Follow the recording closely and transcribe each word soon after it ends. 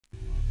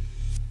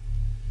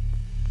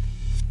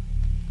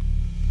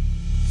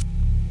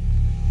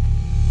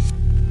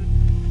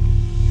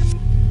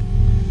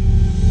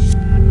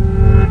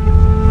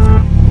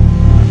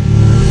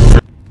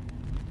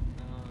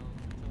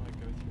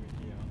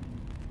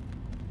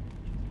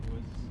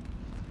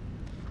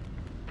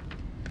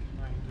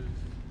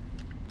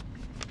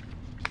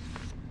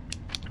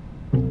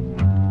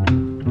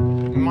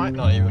might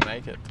not even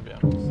make it, to be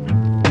honest.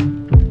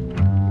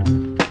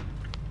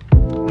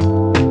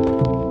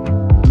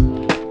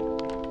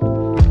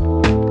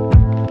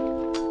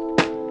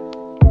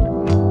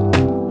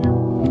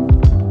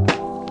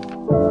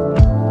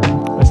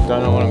 I just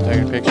don't know what I'm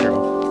taking a picture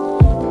of.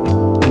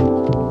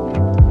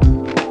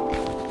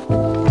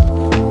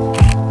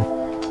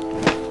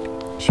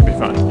 Should be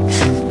fine.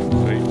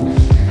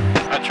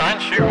 I try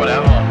and shoot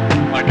whatever.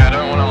 Like, I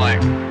don't want to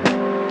like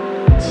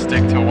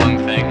stick to one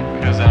thing,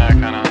 because then I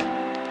kind of,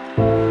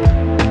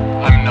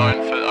 I'm known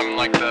for, I'm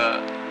like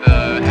the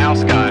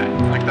house guy,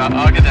 like the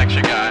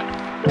architecture guy.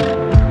 I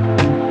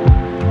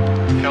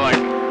feel like,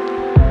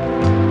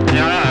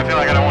 yeah, I don't know, I feel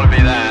like I don't want to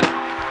be that.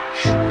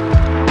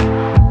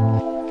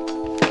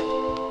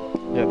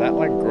 Yeah, that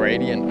like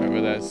gradient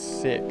over there is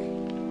sick.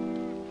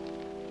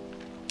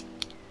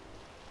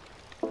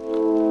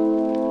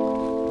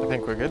 I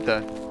think we're good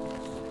though.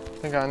 I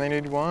think I only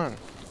need one.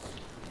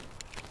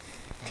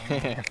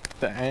 Damn,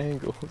 the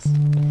angles.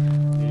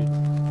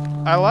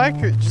 I like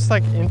just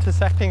like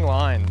intersecting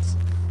lines.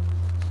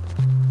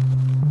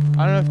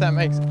 I don't know if that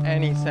makes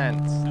any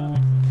sense.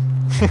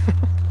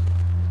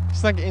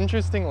 Just like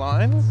interesting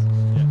lines.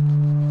 Yeah.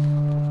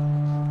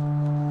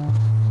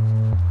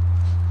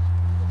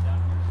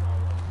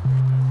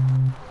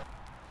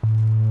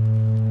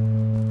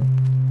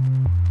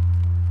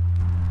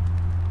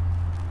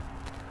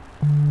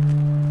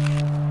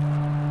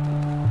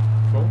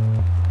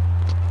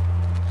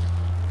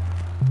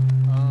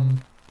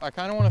 I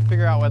kind of want to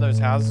figure out where those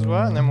houses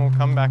were, and then we'll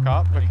come back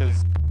up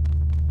because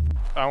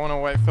I want to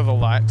wait for the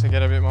light to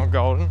get a bit more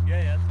golden.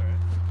 Yeah, that's alright.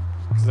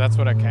 Because that's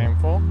what I came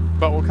for.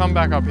 But we'll come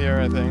back up here,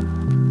 I think.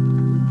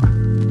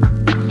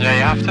 Yeah,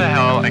 you have to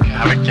have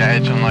a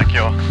gauge on like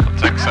your,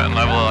 it's like certain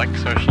level of like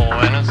social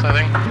awareness, I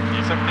think.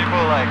 Some people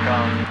like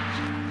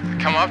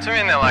come up to me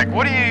and they're like,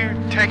 "What are you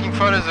taking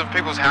photos of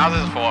people's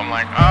houses for?" I'm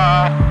like,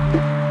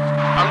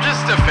 I'm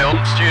just a film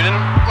student.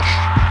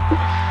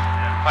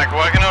 Like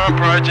working on a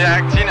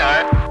project, you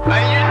know. I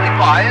usually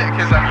buy it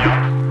because I'm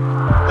young.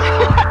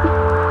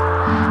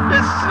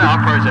 It's just an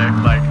art project,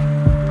 like.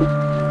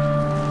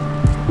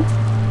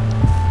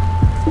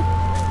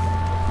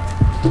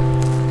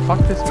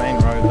 Fuck this main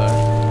road though.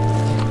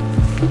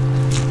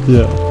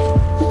 Yeah.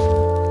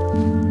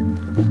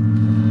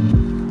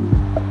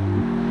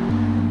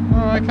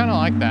 Oh, I kind of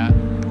like that.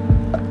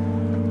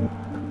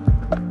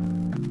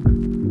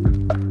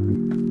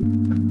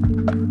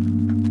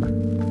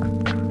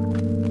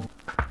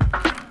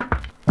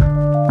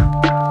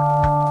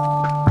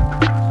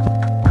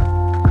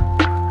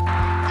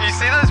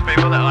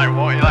 People that like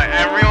walk, like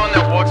everyone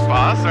that walks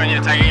past when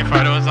you're taking a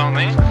photo or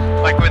something,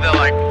 like with a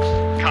like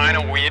kind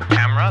of weird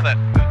camera that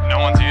no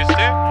one's used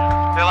to,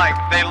 they're like,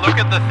 they look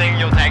at the thing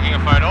you're taking a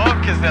photo of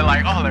because they're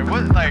like, oh, like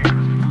what, like